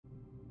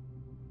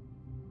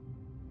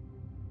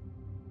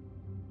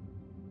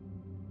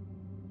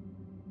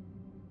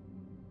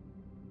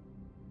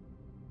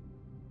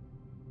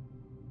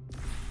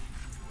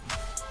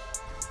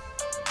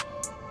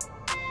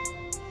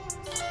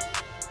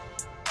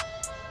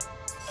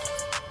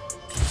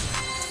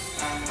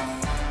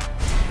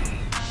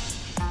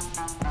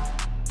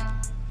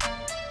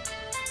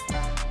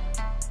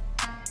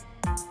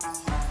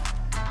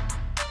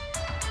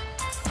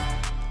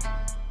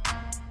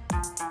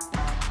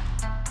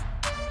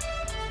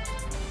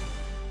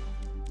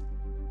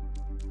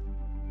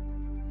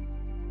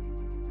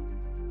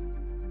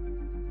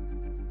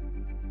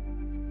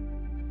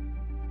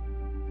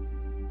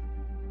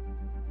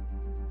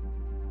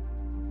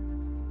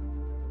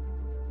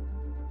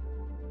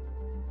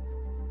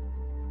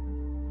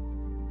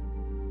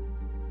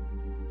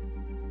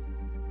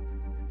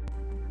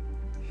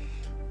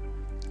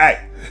Hey.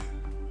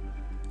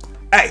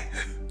 Hey.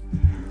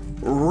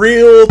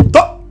 Real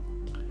talk.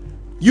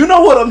 You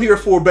know what I'm here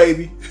for,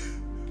 baby.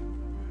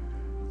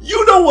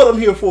 You know what I'm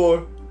here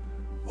for.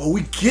 Oh,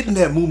 we getting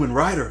that Mumen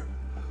Rider.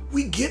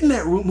 We getting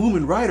that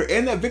Mumen Rider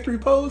and that victory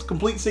pose.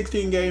 Complete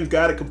 16 games,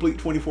 got it. Complete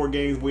 24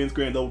 games, wins,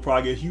 grand double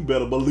progress. You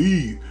better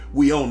believe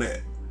we own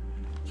that.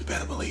 You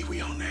better believe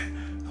we own that.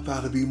 I'm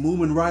about to be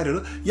Mumen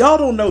Rider. Y'all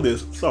don't know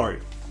this. Sorry.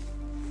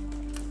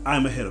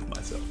 I'm ahead of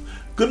myself.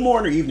 Good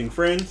morning or evening,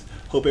 friends.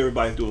 Hope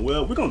everybody's doing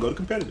well. We're gonna go to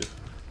competitive.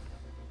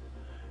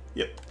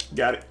 Yep,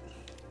 got it.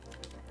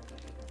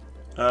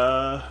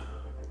 I'll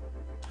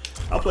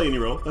play any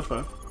role. That's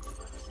fine.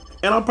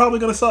 And I'm probably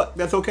gonna suck.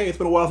 That's okay. It's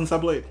been a while since I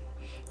played.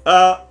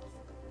 I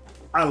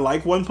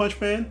like One Punch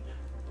Man.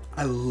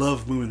 I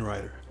love Mumen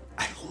Rider.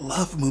 I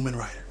love Mumen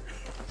Rider.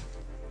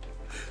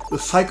 The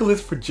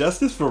Cyclist for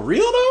Justice? For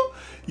real though?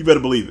 You better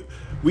believe it.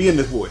 We in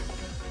this boy.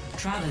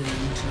 Traveling to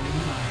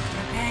Mumen.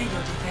 Prepare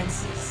your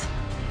defenses.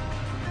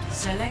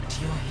 Select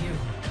your hero.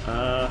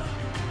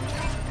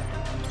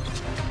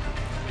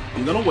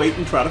 I'm gonna wait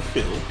and try to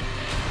fill.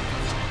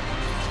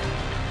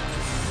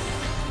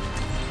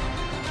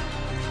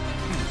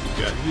 We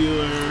got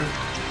healer.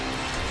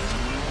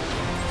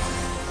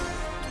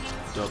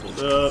 Doubled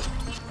up.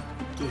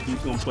 He's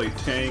gonna play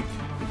tank.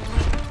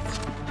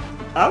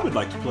 I would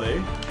like to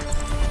play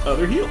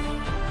other heal.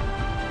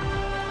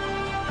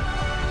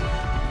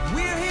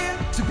 We're here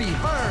to be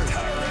heard.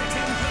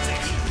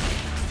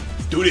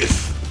 Let's do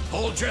this.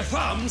 Hold your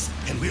thumbs,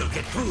 and we'll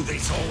get through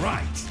this all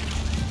right.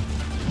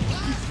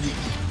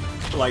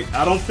 Like,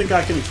 I don't think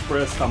I can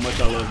express how much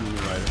I love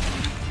Mumen Rider.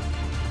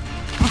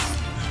 How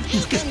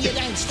come you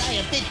don't stay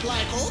a bit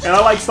like all the And I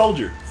like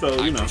Soldier, so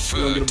you I know, prefer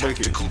we're gonna get a break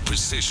tactical here.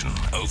 precision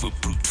over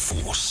brute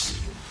force.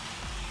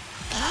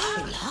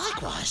 Oh,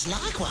 likewise.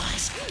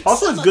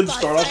 Also, it's Some good of to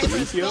start my off with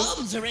favourite Lucio,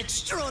 bombs are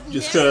extraordinarily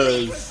just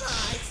because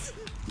precise.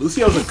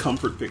 Lucio's a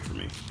comfort pick for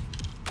me.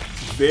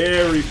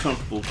 Very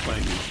comfortable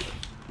playing Lucio.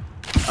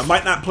 I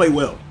might not play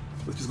well.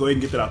 Let's just go ahead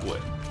and get that out the way.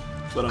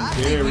 But I'm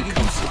very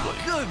comfortable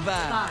playing. Good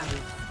vibe. 5,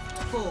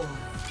 4,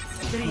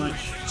 3,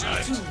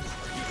 Nice. 2,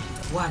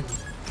 1.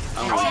 I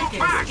don't like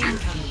Attackers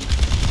incoming.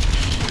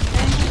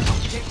 Defend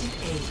objective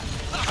A.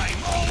 I'm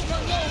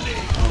overloaded!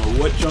 I don't know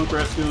what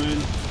Junkrat's doing.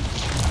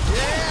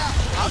 Yeah,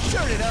 I'll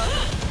turn it up.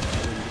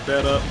 Get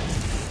that up.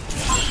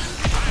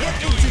 Get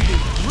into the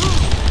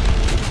groove.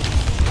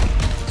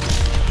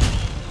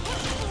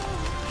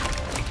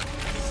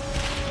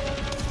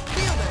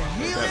 Feel the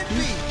healing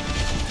beat.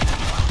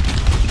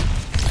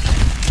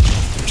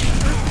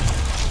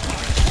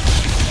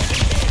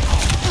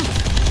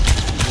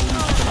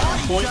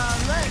 Point.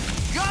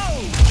 Let's go.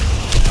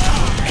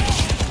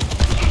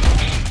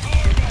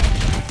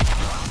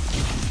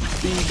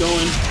 Speed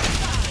going.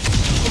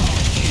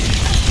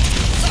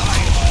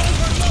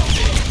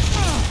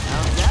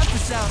 How's that for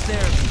sound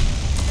therapy?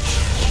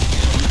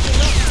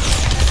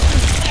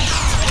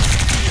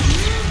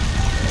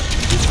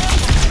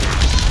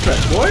 Track,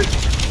 boy.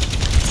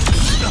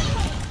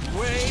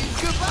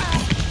 Wave goodbye.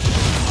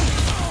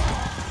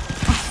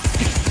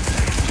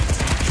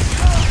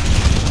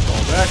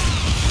 Fall back.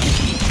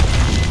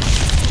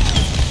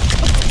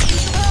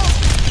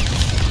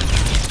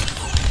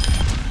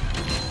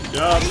 Good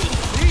job.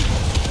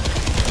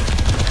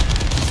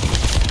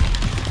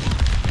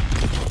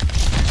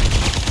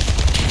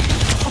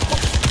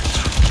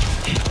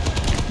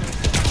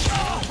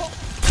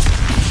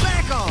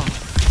 Back on.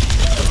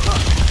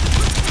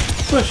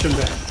 Push him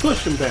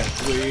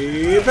back,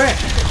 way back.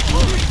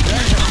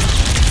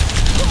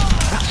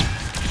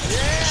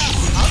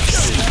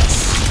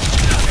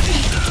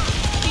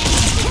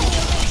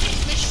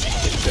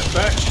 Step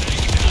back.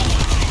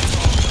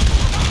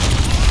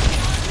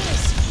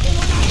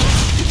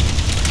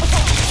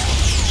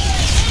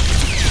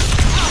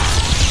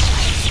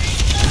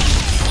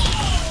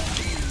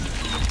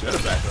 Better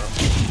back up.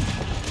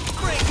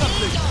 Break up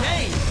the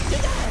game.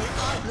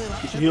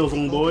 Get your heels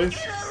on, boys.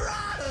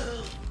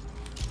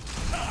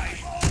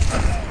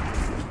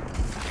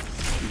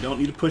 You don't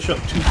need to push up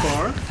too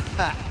far.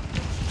 That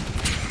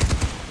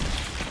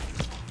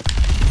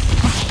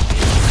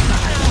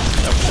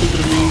was stupid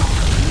of me.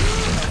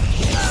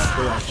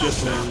 But I was just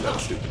saying that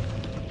was stupid.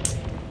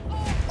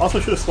 Also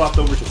should have swapped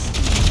over to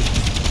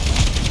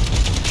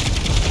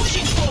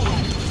Pushing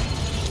forward.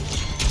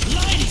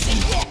 Ladies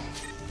and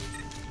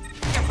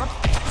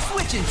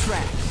Switching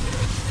tracks.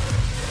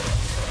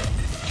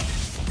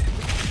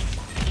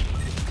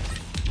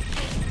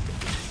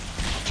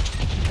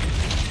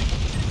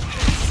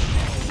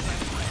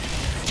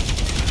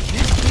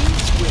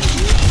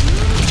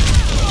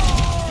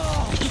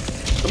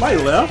 somebody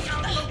left.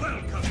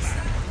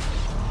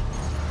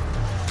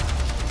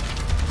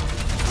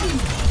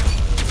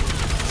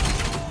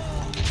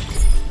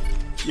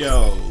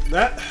 Yo,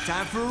 that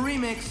Time for a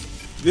remix.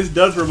 this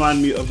does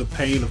remind me of the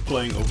pain of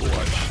playing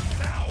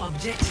Overwatch.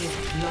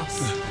 Objective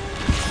lost.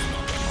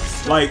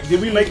 Like,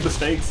 did we make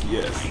mistakes?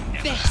 Yes.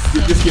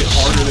 Did this get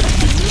harder than it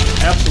should be?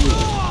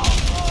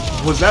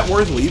 Absolutely. Was that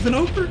worth leaving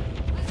over?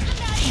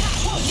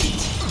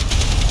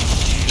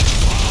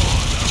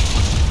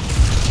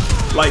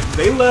 Like,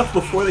 they left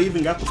before they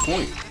even got the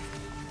point.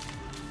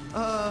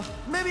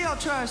 Maybe I'll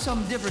try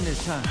something different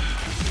this time.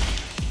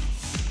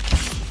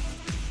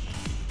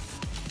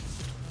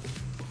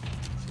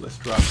 So let's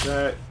drop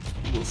that.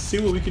 We'll see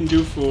what we can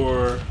do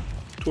for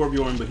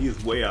Torbjorn, but he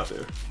is way out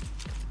there.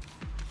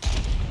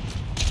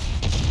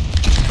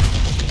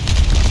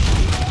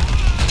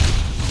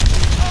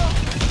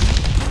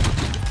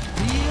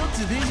 Heel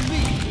to this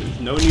beat. There's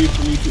no need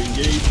for me to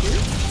engage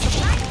here.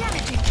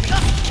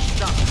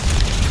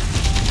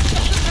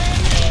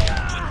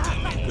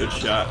 Good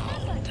shot.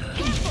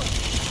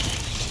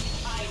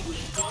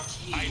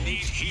 I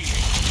need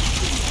healing.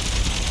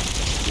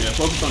 Yeah,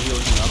 focus on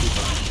healing and I'll be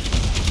fine.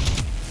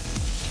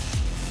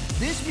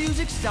 This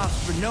music stops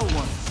for no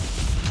one.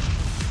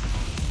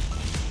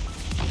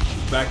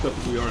 Backed up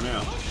as we are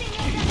now.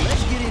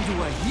 Let's get into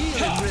a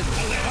healing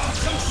rhythm. Let off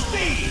some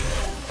steam.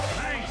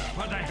 Thanks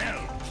for the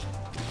help.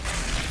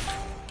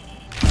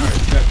 Alright,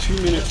 we've got 2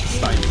 minutes to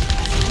fight.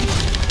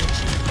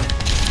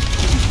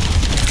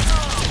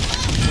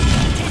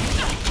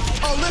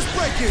 Oh, let's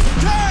break it.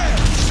 Damn!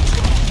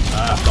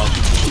 I thought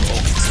you were too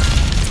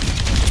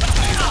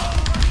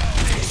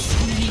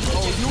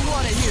Oh, you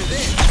want to hear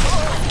this?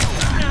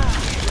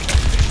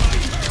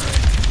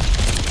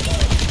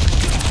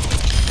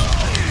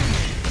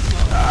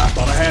 I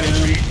thought I had him.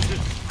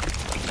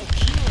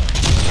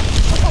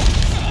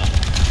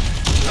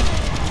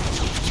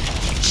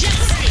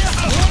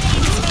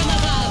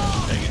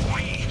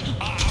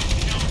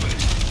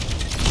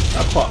 I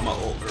popped my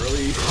ult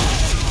early.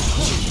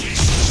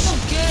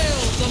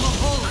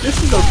 This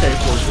is okay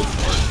for a good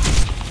start.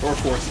 Or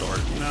for a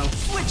start, you know?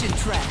 Switching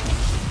tracks.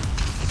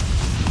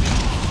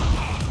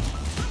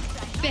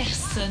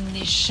 Personne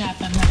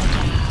n'échappe à mon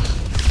regard.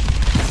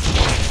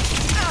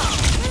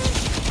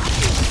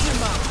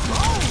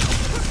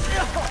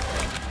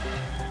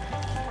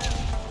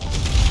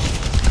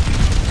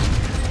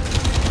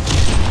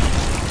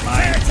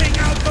 Letting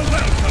out the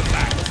welcome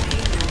back.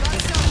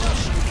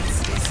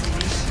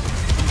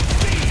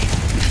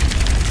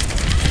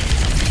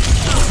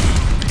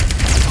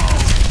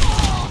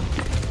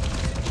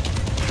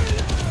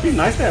 It'd be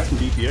nice to have some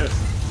DPS.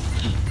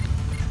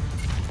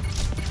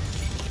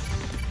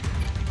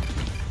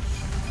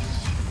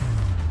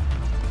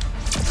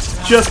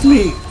 Just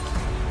me.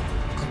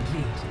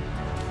 Complete.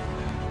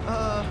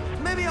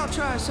 Maybe I'll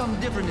try something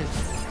different this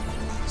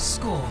time.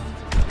 Score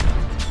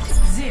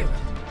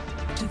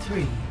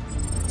 0-3.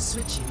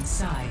 Switching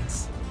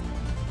sides.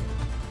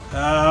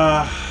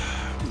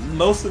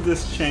 Most of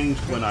this changed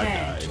when I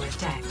Prepare died. to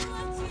attack.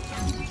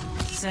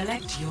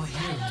 Select your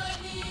hero.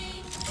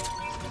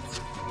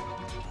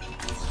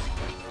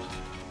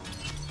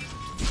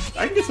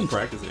 I can get some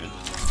practice in.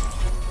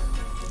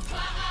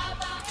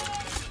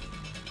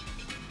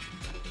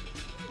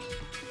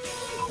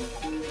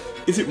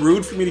 Is it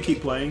rude for me to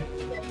keep playing?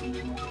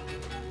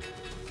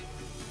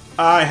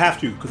 I have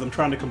to, because I'm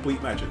trying to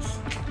complete matches.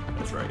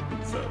 That's right.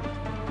 So,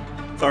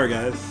 sorry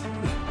guys.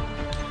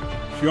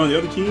 If you're on the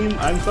other team,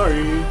 I'm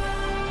sorry.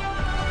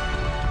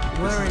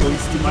 We're in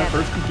This this is my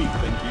together. first compete,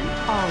 thank you.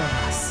 All of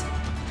us.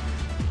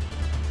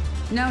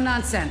 No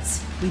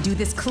nonsense. We do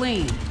this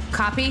clean.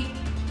 Copy?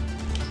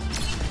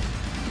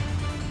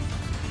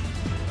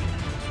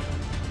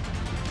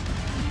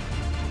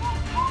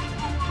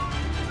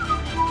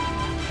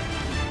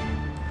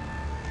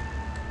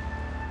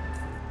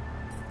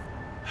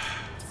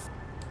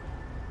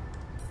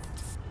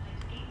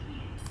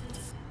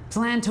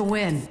 Plan to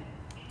win.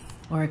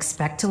 Or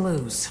expect to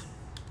lose.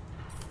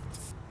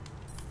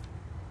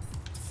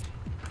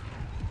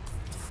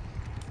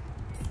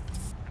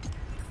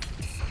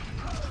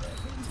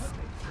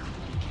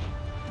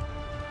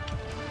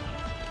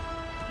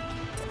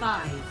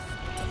 Five,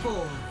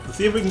 four, Let's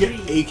see if we can get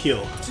a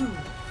kill. 2,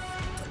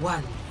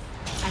 1.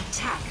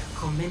 Attack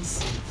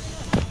commencing.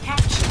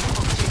 Capture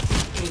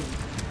objective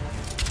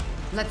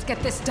Let's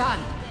get this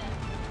done.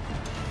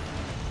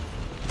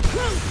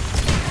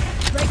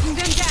 Breaking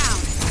them down.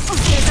 Oh,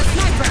 there's a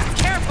sniper.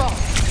 Careful.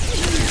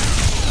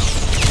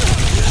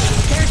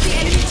 There's the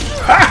enemy.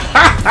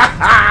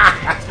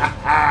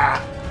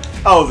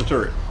 Oh, it was a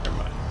turret. Never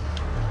mind.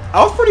 I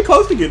was pretty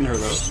close to getting her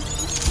though.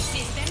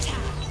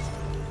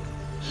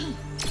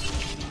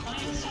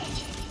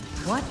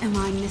 What am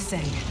I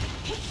missing?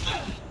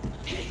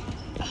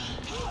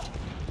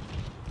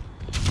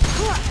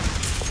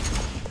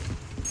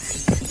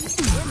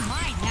 You're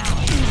mine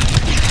now.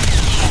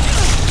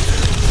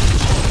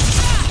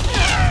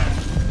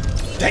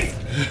 Dang.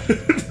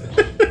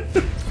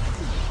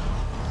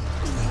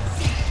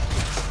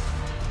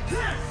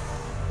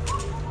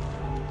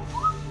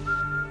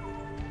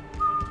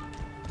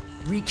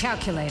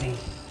 Recalculating.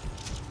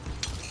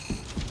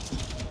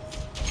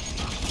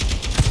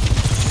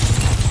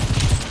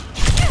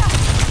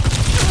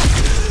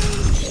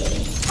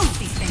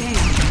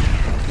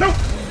 Nope.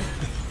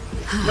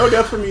 No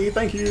death for me,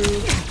 thank you.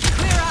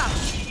 Clear out.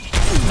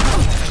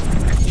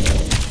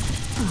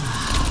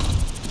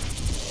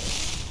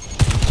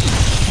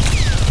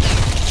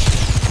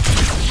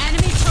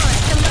 Enemy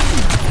turret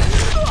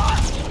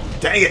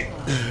delivered. Dang it.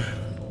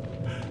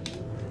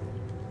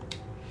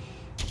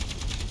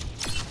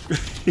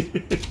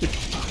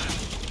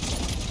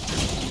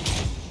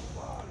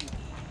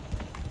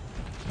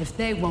 If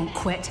they won't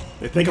quit,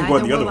 They think I'm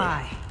going the other way.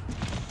 I.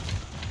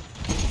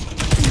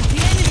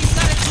 The enemy's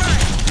got a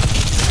turret.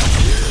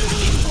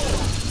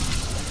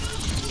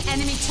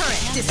 Enemy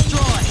turret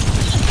destroyed.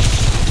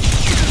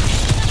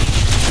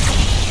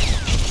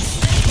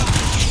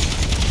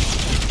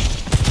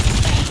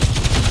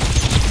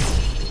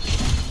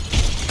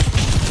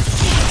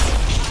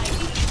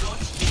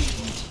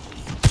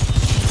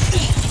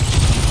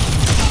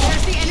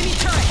 There's the enemy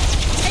turret.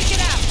 Take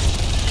it out.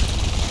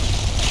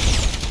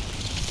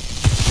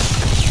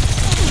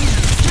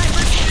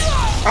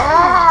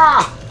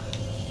 Ah!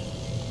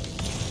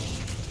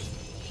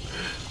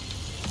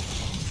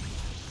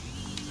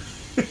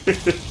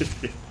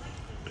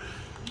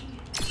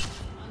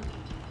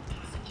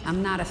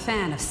 I'm not a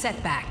fan of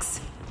setbacks.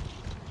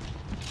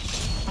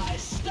 I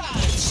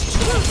started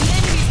The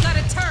enemy's got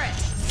a turret.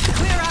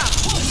 Clear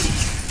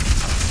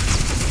out.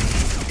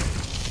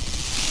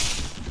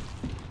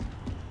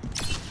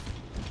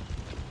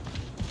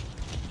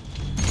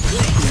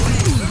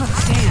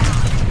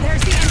 Damn.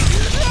 There's the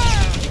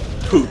enemy.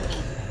 Poop.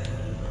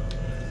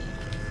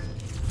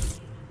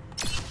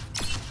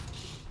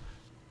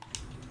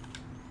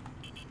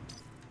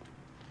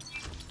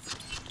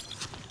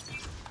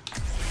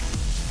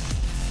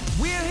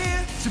 We're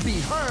here to be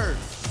heard.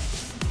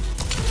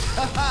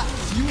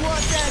 You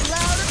want that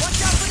louder?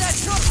 Watch out for that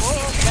truck.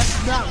 Oh, that's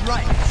not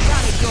right.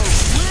 Gotta go.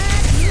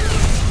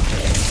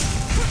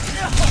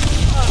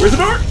 Where's the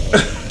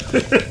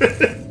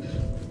door?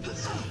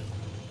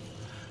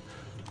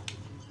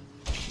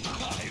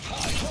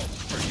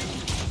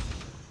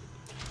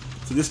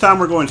 So this time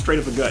we're going straight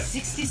up the gut.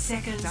 60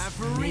 seconds. Time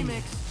for a remaining.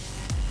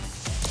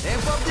 remix.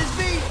 Amp up this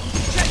beat.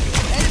 Check it.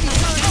 Enemy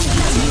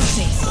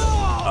turret.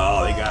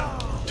 Oh, they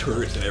got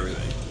turrets and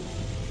everything.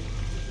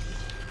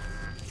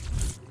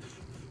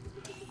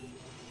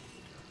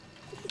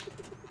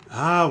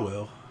 Ah,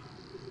 well.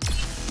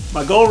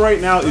 My goal right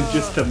now is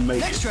just to make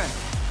Next it. track.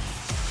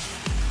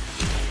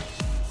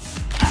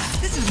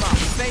 This is my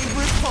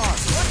favorite part.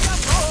 What's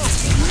up?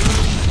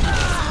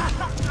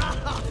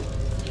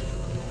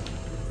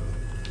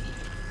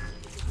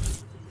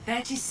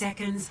 30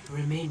 seconds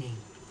remaining.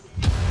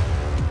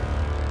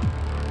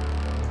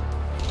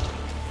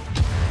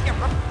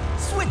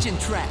 Switching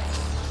tracks.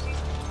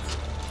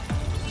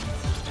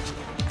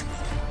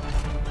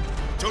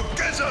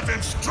 Together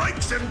then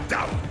strikes him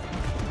down.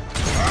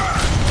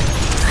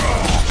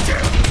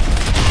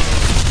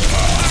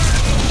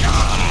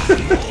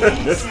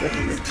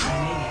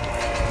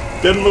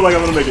 Doesn't look like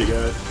I'm gonna make it,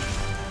 guys.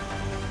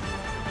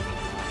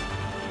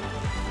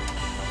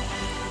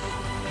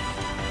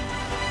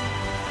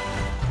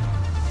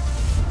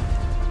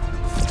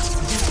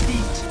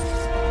 Defeat.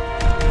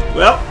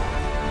 Well,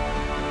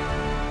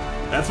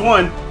 that's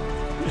one.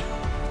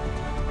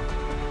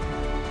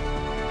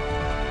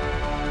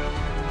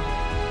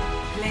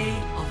 Play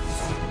of the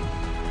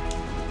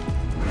season.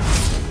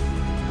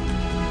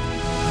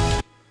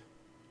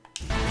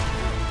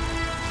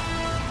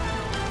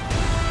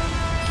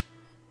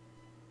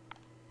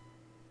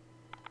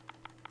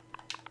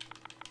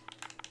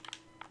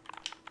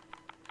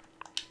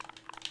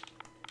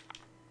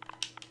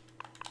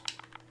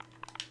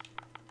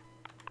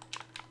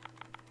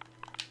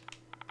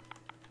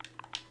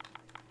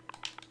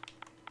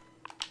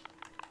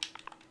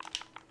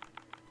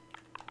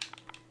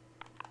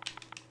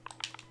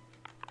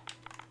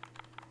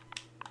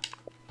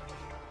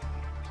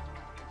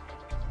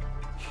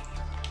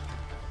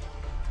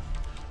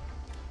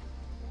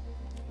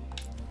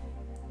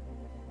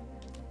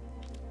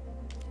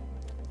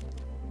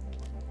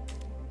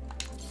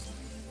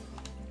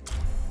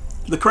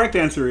 The correct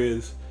answer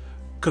is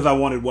because I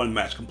wanted one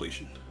match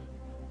completion.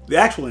 The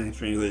actual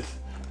answer is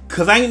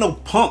because I ain't no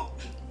punk.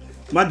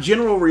 My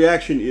general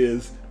reaction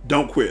is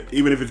don't quit,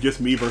 even if it's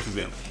just me versus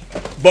them.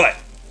 But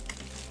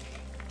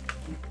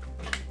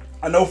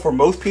I know for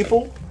most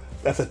people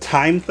that's a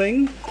time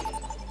thing.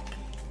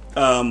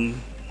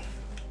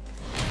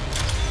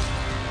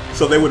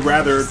 So they would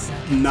rather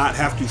not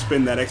have to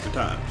spend that extra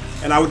time.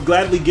 And I would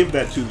gladly give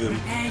that to them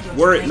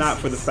were it not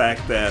for the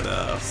fact that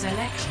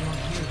Select your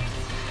hero.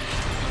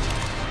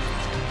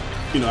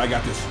 you know, I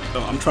got this.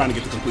 I'm trying to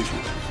get the completion.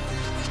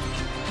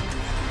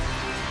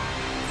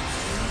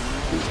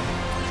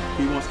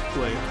 He wants to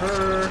play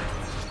her.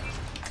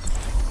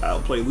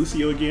 I'll play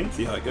Lucio again,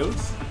 see how it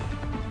goes.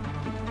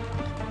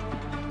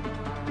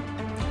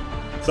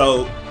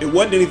 So, it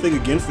wasn't anything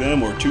against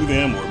them or to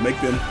them or make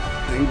them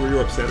angry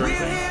or upset or We're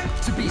anything. here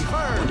to be I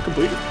heard. wanted to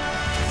complete it.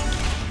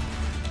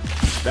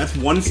 That's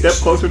one step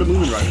closer to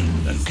Mumen Rider.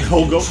 That's the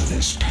whole goal.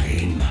 This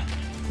pain.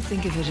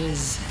 Think of it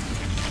as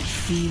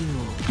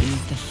fuel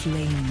beneath the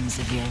flames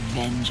of your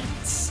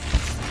vengeance.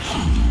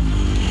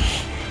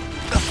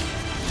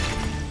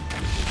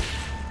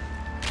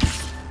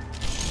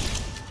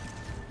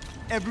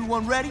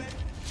 Everyone ready?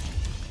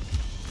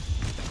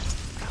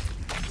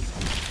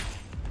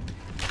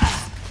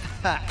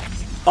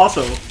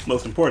 Also,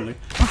 most importantly,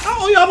 I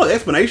owe y'all an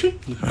explanation.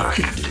 I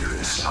can do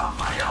this on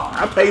my own.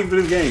 I paid for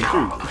this game, too.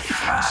 Probably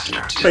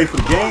faster too. Paid for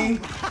the game,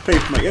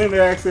 paid for my internet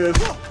access,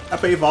 I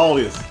paid for all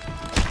this.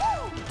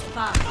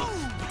 5,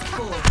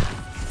 4,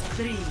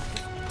 3,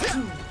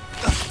 2,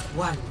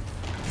 1.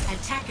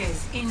 Attackers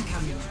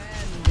incoming.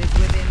 Is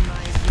within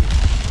my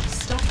reach.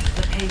 Stop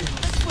the payload.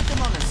 Let's put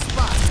them on the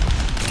spot.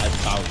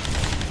 That's out.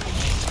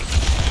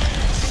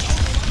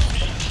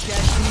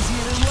 That's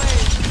easier than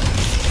waves.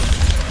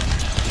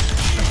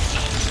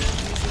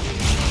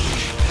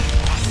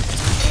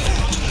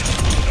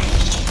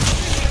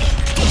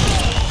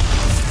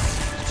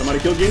 Somebody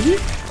kill Genji?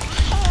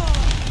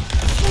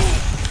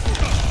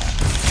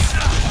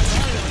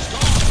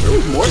 There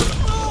was more.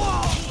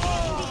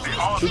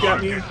 Who got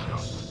me?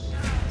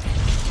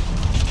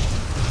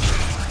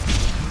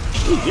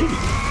 Ooh, Genji.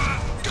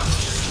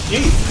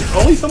 Genji.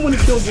 Only someone who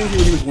killed Genji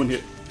when he was one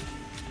hit.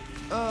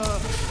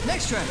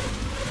 Next track.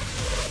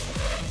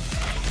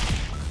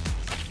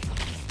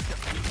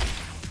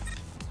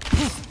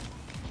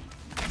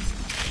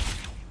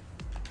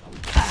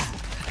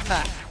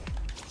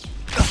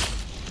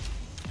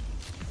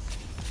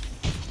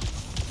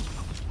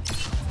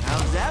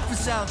 How's that for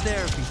sound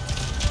therapy?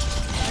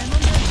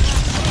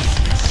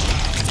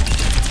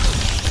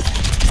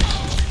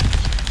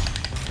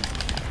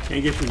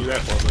 Can't get through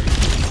that far, buddy.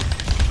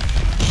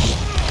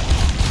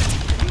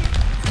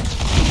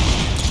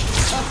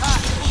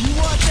 You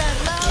want that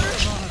louder?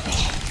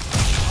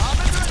 I'm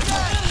under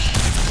attack.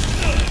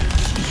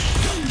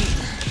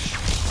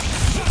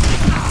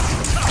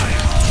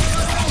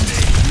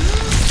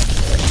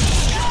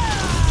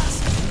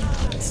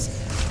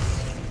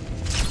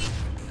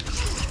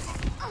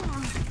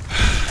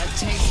 That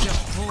takes your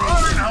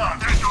poison.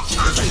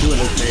 I'm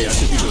doing okay. I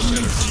should be doing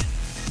better.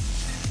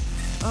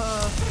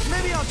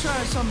 Maybe I'll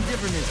try something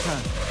different this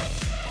time.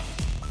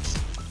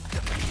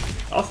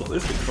 Also,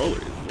 this controller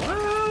is what?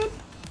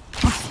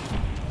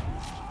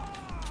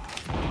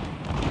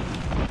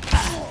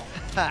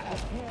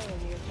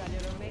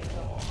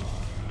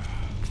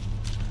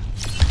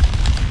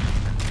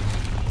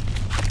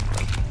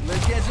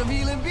 Let's get some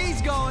healing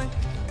beats going.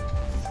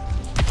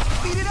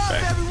 Beat it up,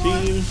 Back to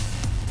everyone. team.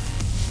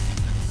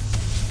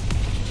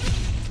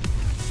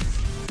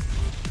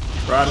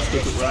 Try to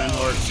stick with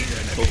Reinhardt.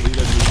 Hopefully he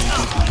doesn't do that.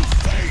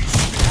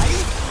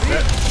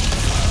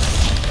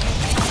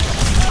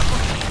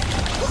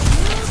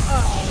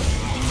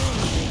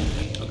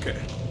 Okay.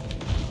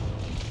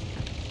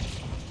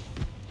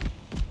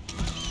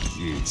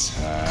 It's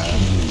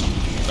happening.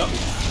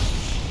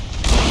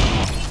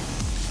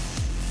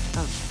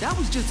 That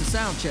was just a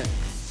sound check.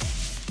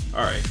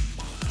 Alright.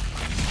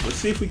 Let's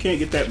see if we can't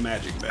get that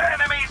magic back.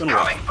 Enemies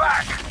coming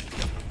back!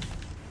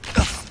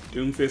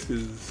 Doomfist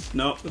is...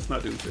 No, that's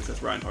not Doomfist.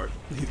 That's Reinhardt.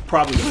 He's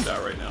probably gonna die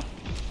right now.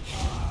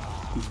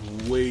 He's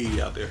way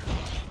out there.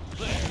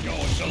 They're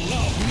going to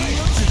love me.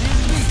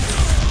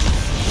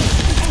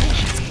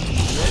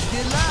 Let's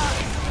get loud.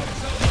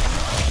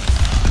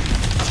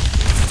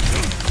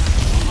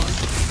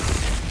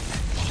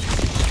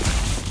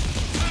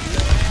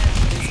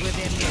 Is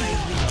within my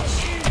reach.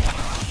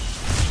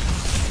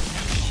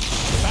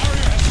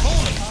 Barrier has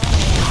fallen.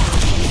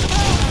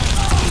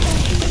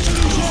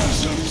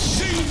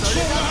 Turn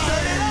it up.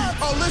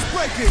 Oh, let's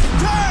break it.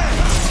 Damn!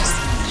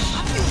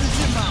 I feel this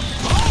in my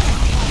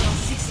bones.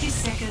 60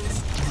 seconds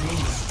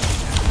remaining.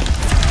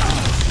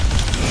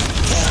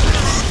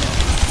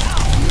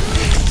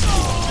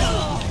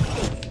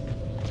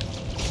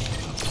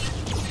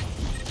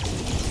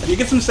 You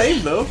get some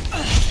saves though.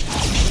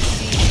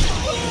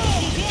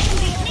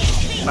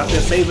 Out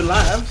there saving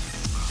lives.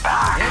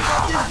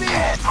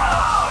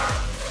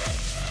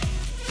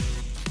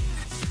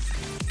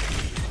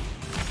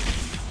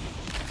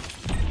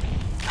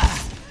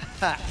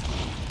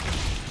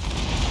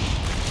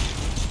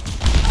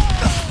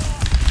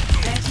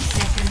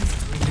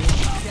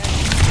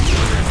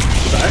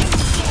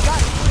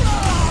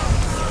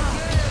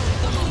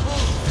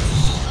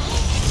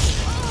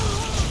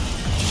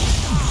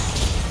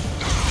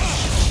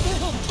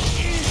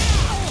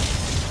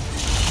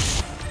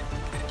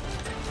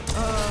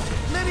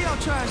 Maybe I'll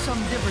try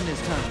something different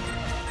this time.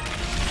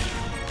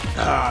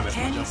 Ah, that's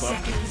my 10 jump up.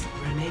 seconds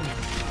remaining.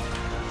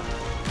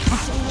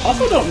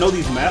 Also don't know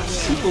these maps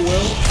super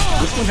well.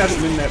 This one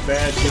hasn't been that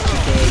bad just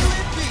because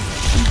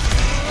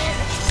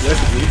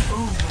collectively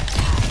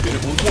been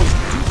at 1 point.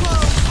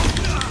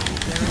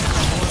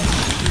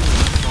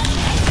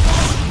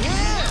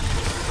 Yeah!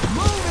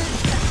 Move it!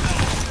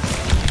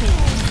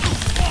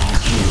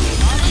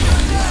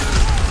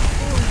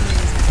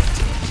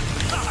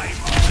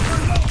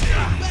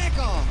 Back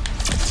off!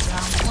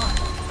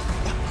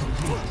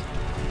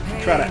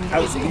 Try to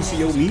out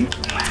DCO me.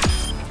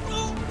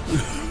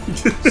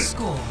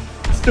 Score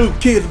Stoop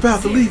kid's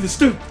about to leave his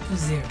stoop.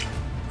 0.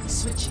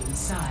 Switching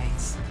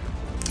sides.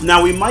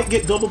 Now we might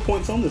get double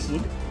points on this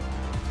one.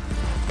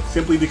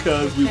 Simply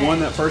because we won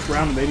that first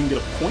round and they didn't get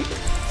a point.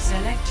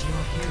 Select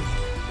your hero.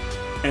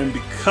 And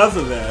because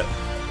of that,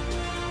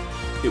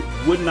 it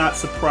would not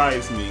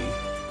surprise me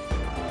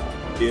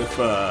if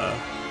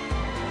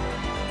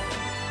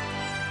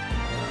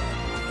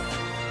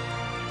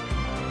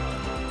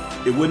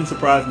it wouldn't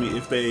surprise me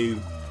if they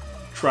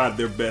tried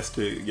their best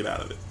to get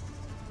out of it.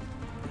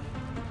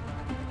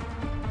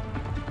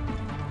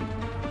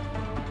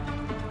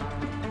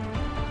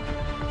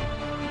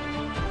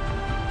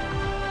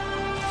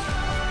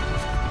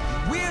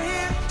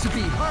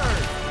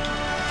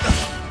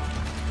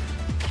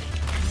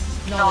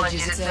 Knowledge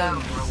is its own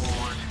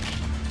reward.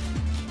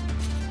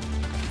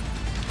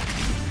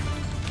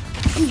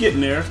 I'm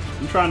getting there.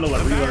 I'm trying to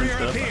like relearn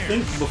stuff. I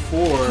think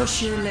before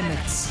Push your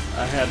limits.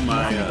 I had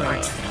my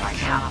I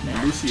cannot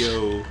match.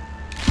 Lucio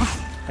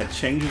had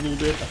changed a little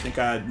bit. I think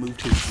I had moved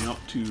his jump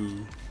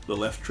to the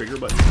left trigger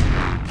button.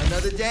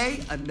 Another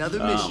day, another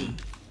mission.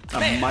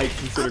 I might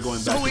consider going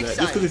I'm back so to that just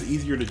excited. because it's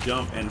easier to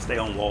jump and stay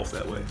on walls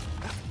that way.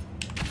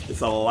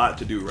 It's a lot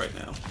to do right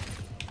now.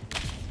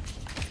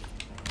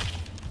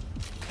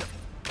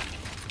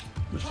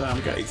 Much time?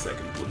 We got 8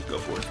 seconds. We'll just go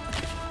for it.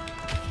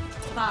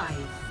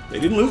 5, They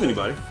didn't lose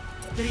anybody.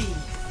 3,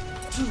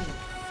 2,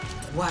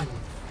 1.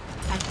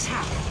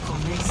 Attack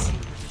commencing.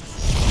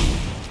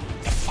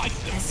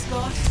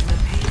 Escort the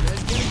payload.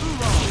 Let's get a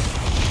move on.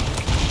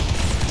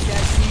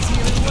 Catch these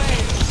healing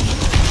waves.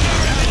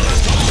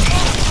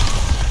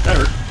 That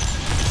hurt.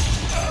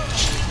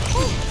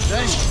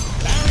 Thanks.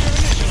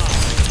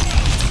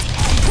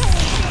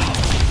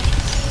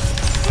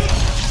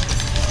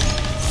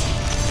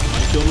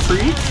 Kill the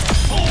tree.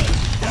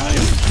 Got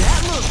him.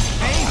 That looks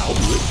painful.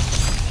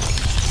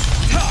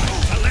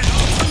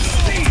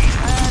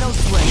 Don't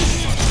sweat.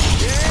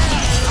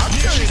 Yeah, I'm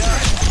turning it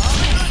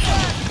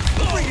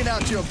up. Bringing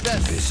out your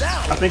best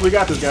self. I think we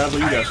got this, guys. What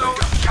do you guys think?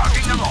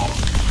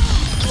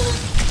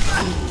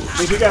 I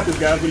think we got this,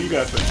 guys. What do you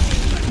guys think?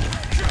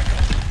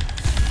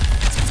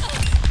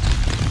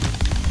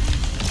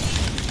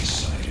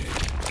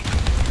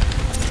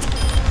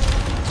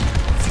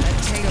 That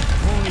taint of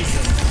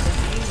poison.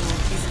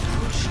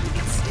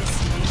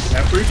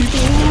 Have 3 people?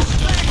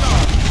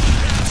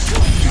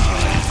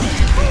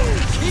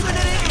 Even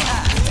at any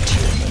high.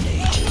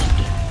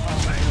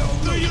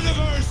 The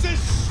universe is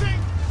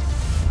sinking.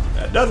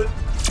 That does it.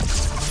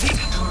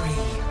 Victory.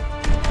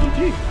 GG.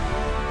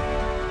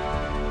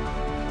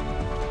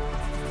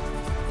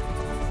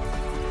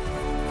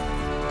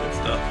 Good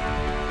stuff.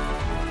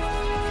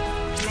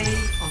 Play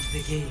of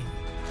the game.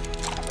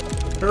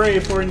 Hooray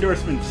for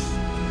endorsements.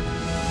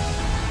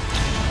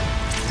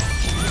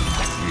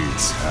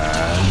 It's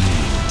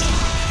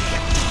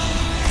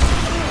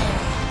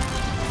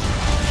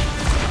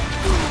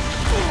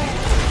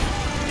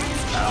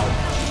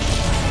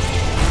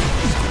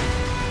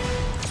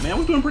Man,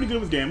 we're doing pretty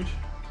good with damage.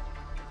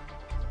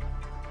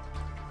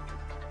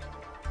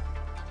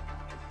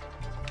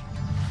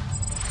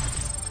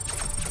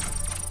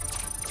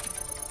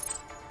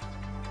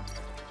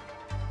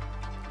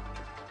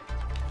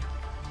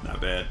 Not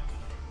bad.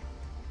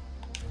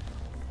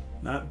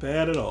 Not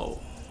bad at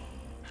all.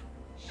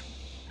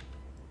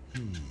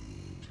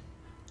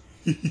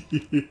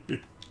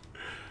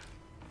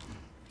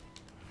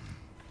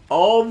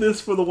 All this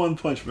for the One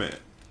Punch Man.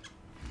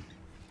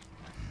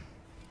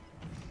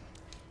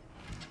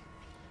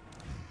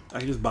 I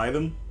can just buy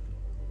them.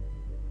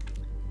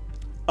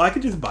 Oh, I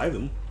could just buy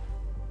them.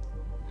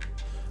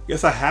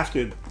 Guess I have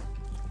to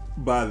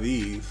buy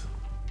these.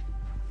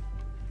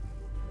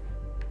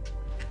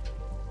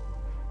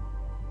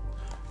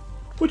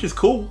 Which is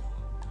cool.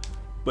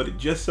 But it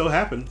just so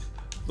happens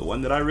the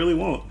one that I really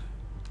want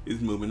is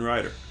Mumen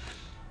Rider.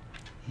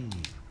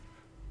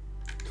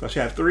 So I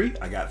should have 3.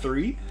 I got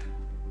 3.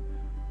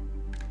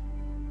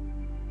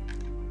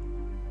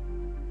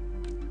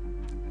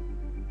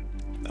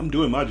 I'm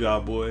doing my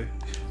job, boy.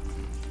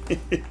 I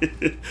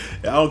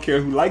don't care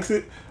who likes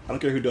it. I don't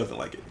care who doesn't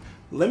like it.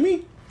 Let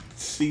me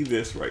see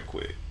this right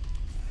quick.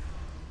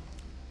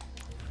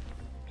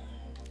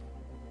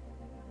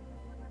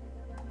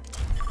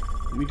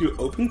 Let me do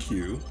open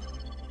queue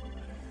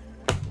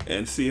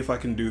and see if I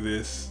can do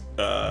this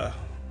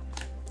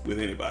with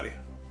anybody.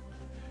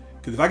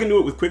 Because if I can do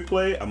it with quick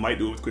play, I might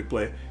do it with quick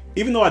play.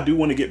 Even though I do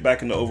want to get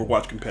back into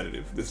Overwatch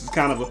competitive. This is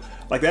kind of a,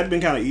 like that's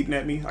been kind of eating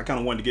at me. I kind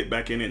of wanted to get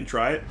back in it and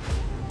try it.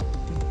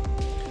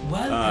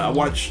 I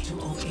watch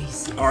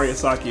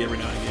Ariasaki every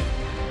now and again,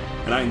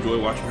 and I enjoy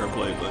watching her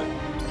play, but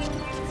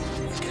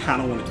kind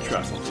of wanted to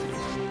try something.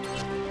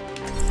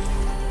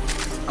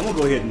 I'm gonna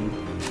go ahead and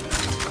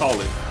call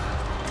it.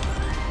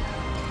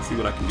 See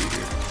what I can do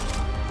here.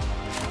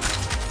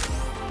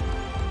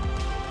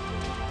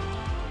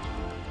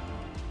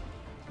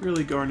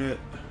 Really, Garnet?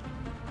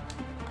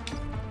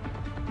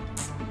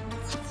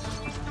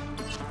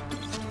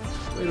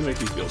 Way to make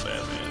me feel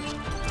bad, man.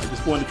 I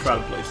just wanted to try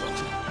to play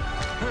something.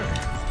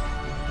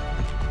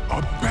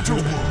 A better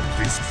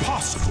world is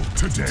possible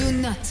today. Do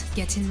not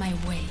get in my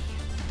way.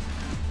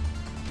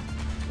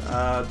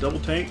 Double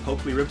tank.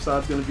 Hopefully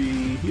Ripside's gonna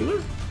be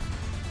healer.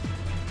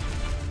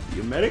 Be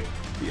a medic.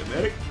 Be a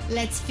medic.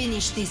 Let's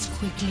finish this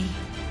quickly.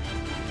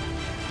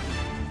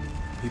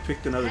 He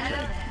picked another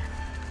tank.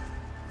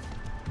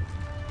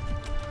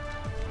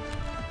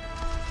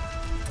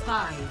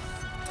 5,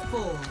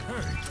 4,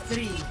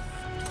 3,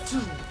 2,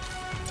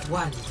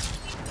 1.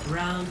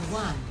 Round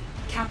 1.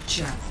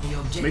 Capture the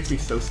objective. Makes me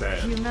so sad.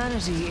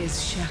 Humanity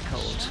is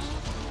shackled.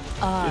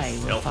 I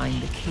will selfish. find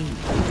the key.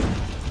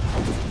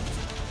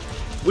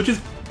 Which is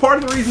part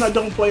of the reason I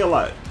don't play a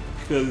lot.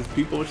 Because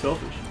people are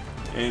selfish.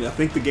 And I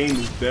think the game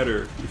is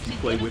better if you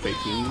play with a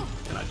team.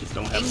 And I just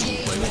don't have a team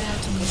to play with.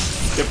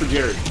 Except for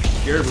Jared.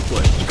 Scared of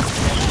play.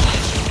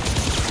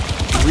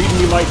 Reading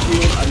me like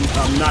you,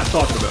 I'm not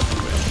talking about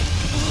you, man.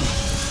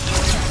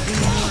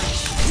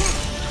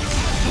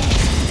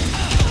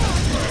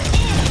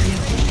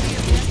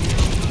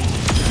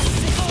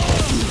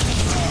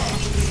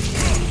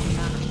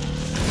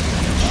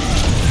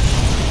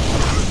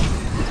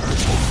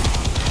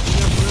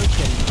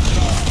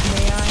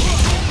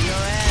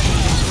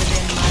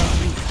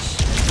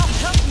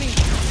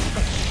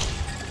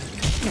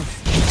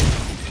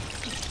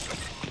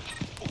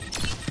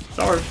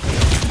 Sorry.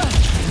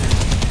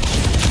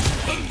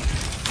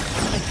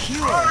 A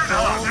cure for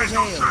all the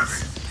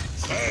tales.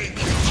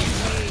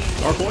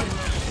 Dark point.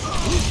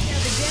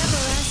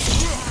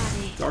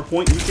 Dark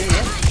point, you can't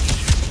have it.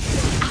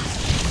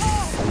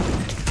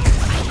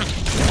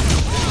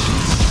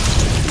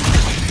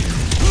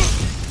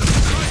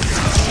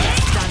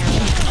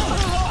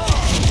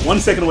 1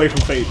 second away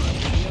from fade.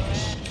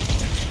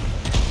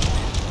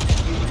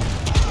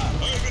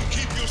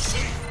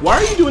 Why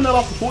are you doing that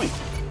off the point?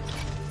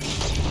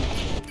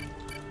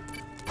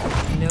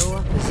 No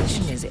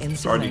opposition is insurmountable.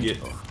 Starting to get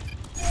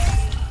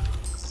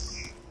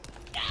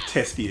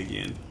testy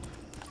again.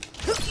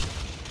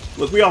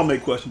 Look, we all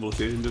make questionable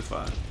decisions, it's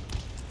fine.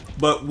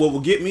 But what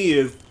will get me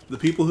is the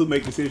people who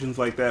make decisions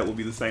like that will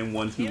be the same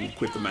ones who will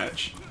quit the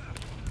match.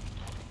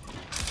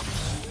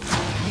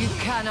 You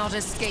cannot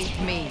escape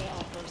me.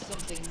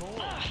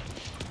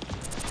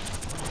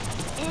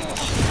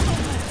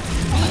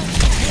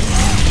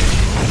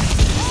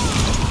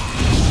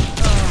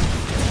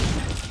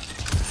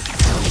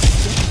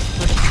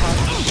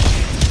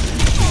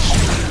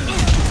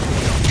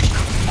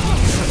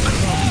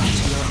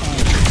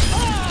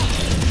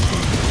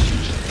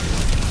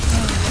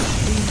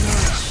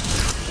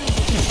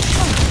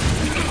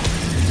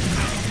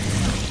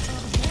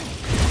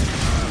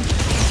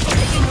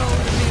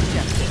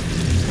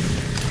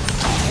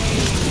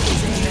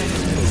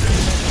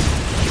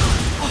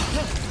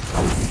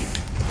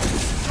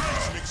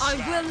 I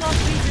will not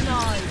be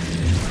denied.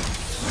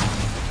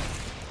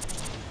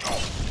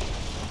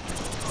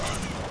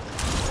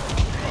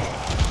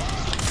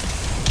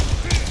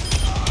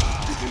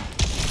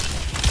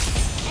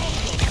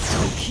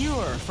 A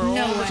cure for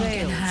No all one can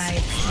tales.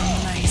 hide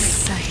from my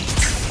sight.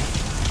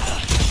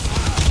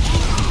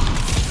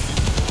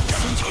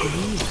 Such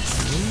grievous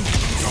wounds.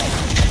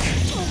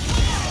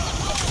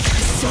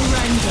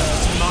 Surrender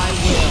to my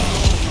will.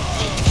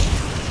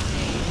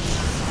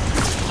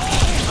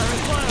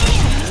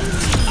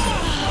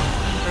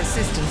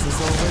 Persistence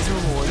is always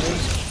rewarded.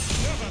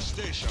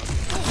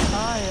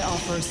 I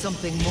offer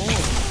something more.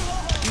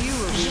 You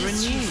will be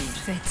renewed.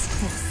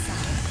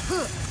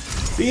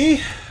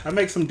 See? I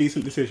make some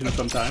decent decisions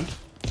sometimes.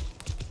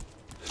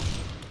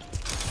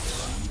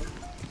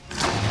 A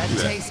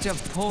taste of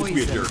Just be a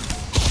poison. jerk.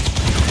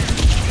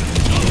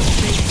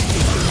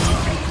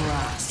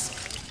 Grasp.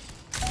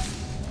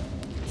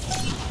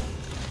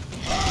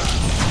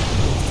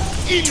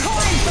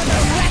 Time for the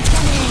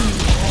reckoning!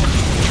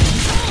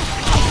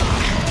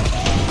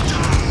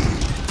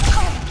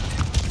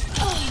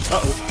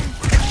 Uh-oh.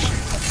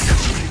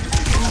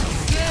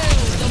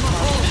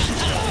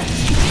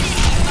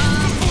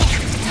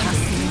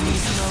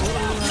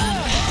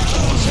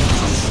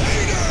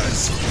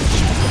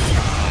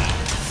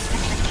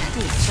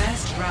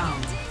 First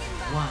round,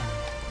 1.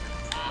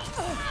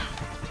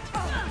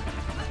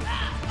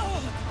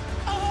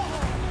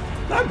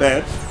 Not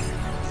bad.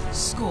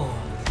 Score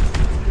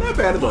Not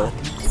bad at all.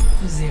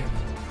 0.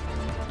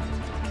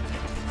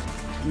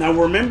 Now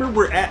remember,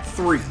 we're at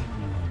 3.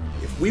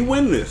 If we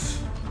win this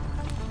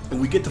and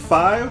we get to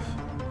 5,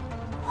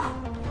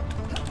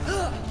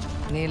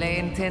 Níl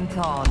éon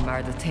tintán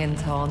mar the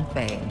tintán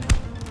féin.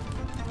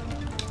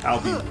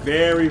 I'll be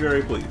very,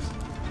 very pleased.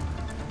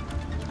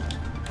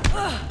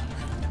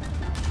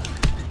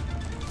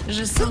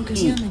 Je sens que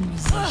j'ai ma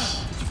musique.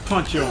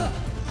 Punch you on.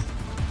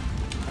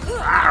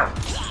 Rawr.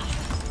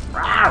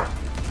 Rawr.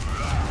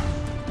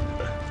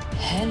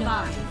 Hello.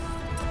 5,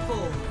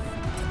 4,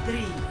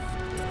 3,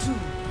 2,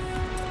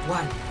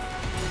 1.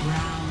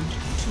 Round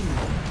 2.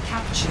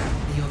 Capture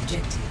the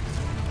objective.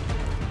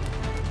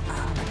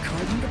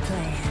 According to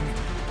plan.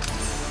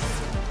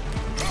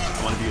 I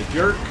want to be a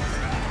jerk.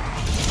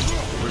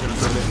 We're gonna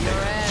throw that in Your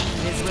there. end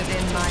is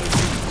within my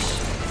reach.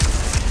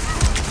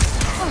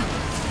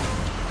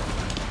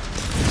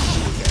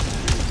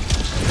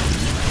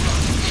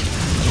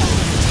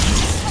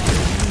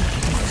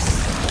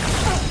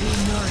 Be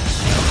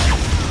nourished.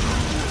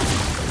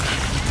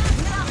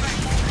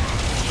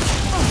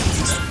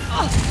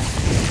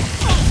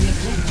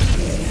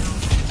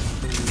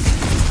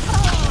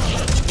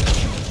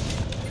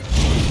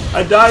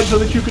 I died so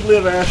that you could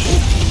live, Ash.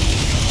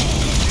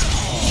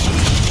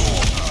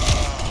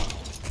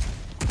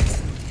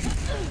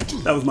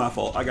 That was my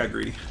fault. I got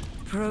greedy.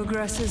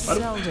 Progress is Why do-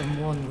 seldom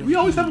won with We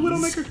always have a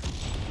ease. Widowmaker.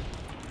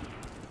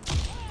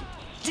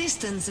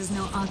 Distance is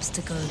no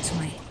obstacle to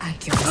my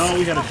accuracy. No,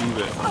 we gotta do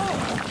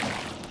that.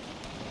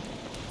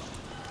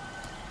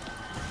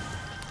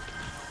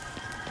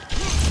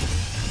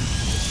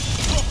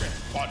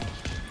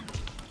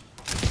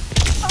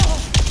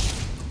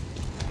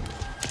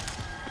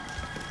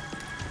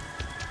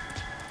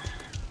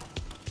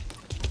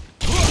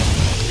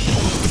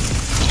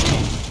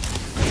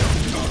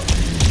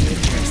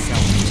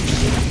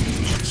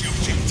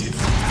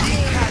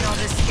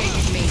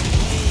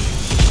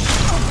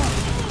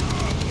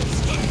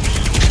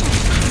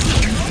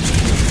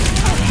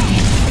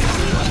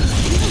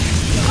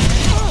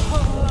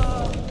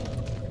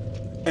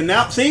 And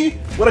now, see?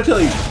 What'd I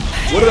tell you?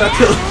 What did I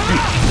tell you?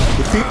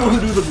 The people who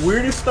do the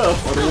weirdest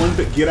stuff are the ones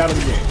that get out of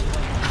the game.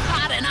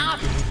 Hot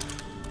enough.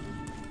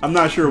 I'm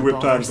not sure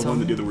Riptide's the one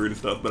that did the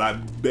weirdest stuff, but I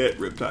bet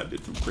Riptide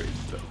did some crazy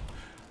stuff.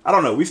 I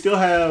don't know. We still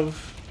have...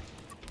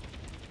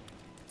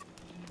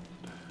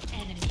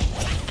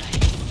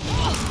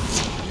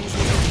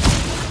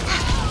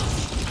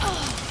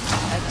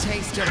 A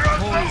taste of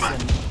poison.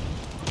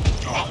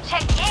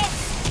 Check in.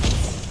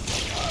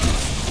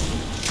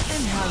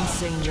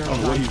 Enhancing your I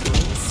don't know what he's doing.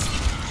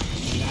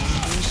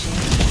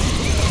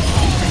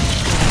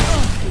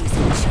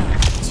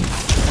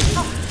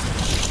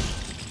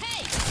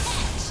 Hey,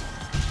 catch.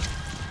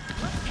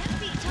 What can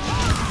be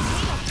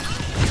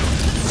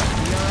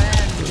Your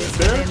end is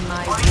There? within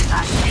my reach.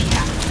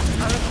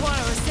 I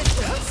require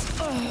assistance.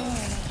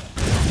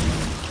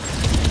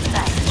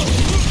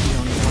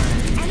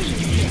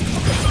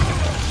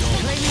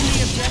 Claiming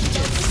the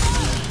objective.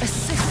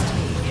 Assist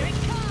me. Here it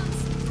comes.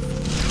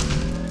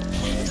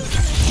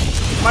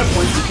 My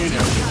point, you can't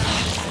have it.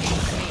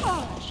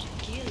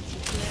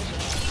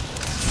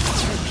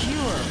 A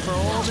cure for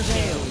all the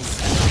tales.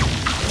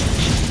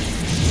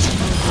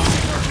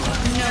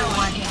 No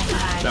one can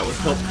hide. That was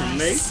help from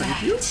May.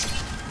 Thank you.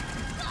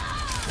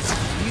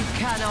 You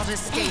cannot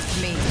escape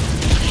me.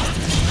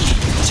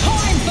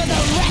 Time for the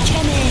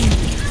reckoning!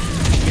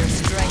 Your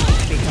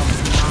strength becomes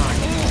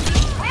mine.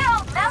 We're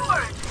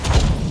outnumbered.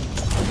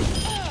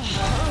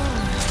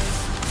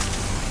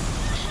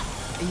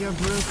 You're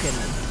broken.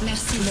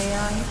 Merci. May I?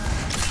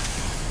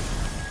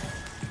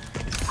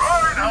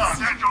 Right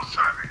on at your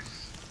service.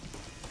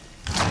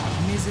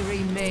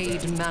 Misery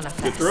made Good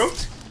manifest. throw.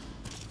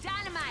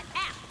 Dynamite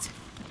out.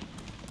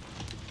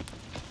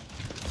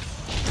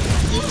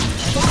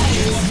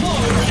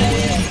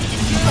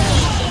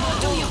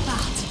 Do your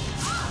part.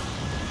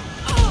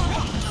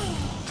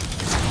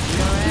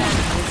 Your end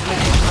is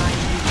within my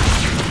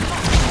reach.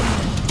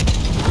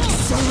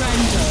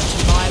 Surrender to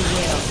my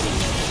will.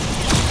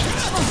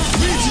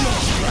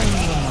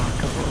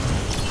 Remarkable.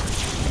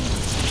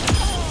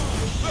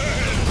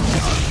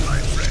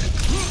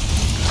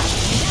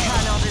 You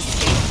cannot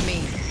escape me.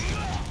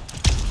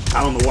 I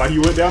don't know why he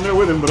went down there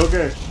with him, but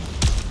okay.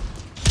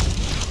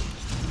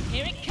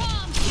 Here it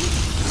comes.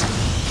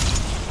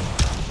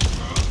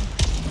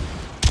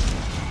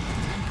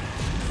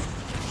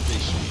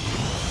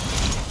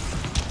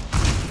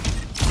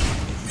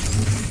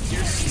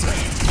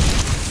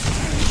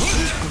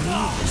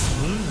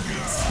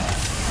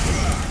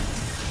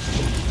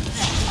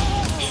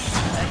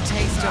 A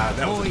taste of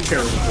That was a poison.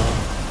 terrible throw.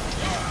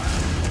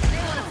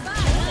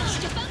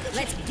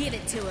 Let's give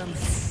it to him.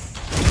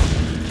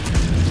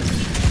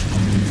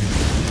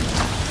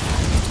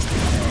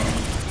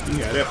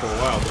 You had that for a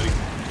while, buddy.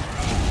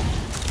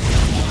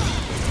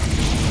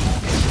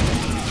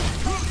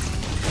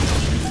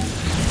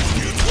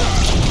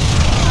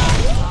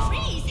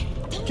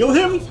 Kill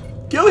him!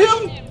 Kill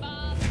him!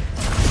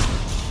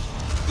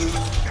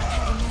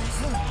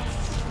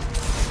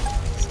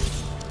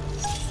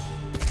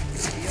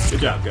 Good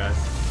job, guys.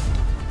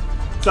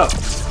 So,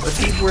 let's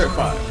see if we're at 5.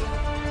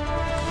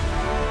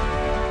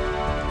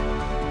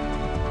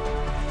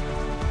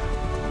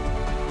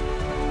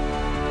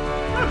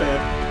 Not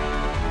bad.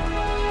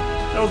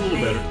 That was a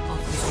little better.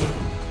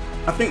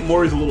 I think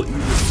Mori's a little easier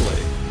to play.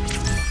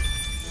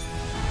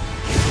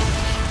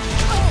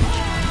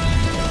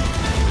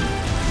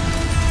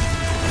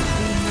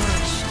 Be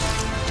nourished.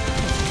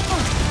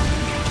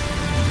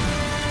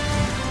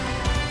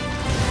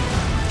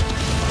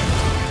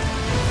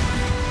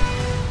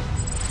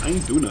 I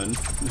ain't do nothing.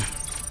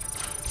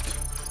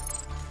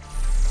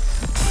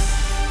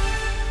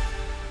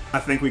 I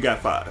think we got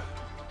 5.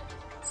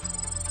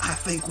 I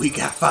think we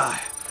got 5.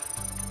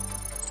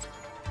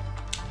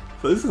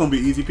 So this is gonna be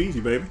easy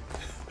peasy, baby.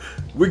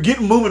 We're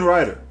getting Mumen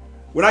Rider.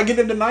 We're not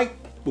getting him tonight,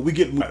 but we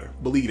get Rider.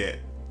 Believe that.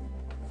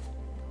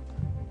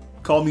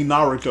 Call me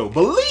Naruto.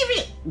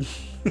 Believe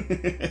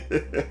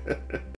it!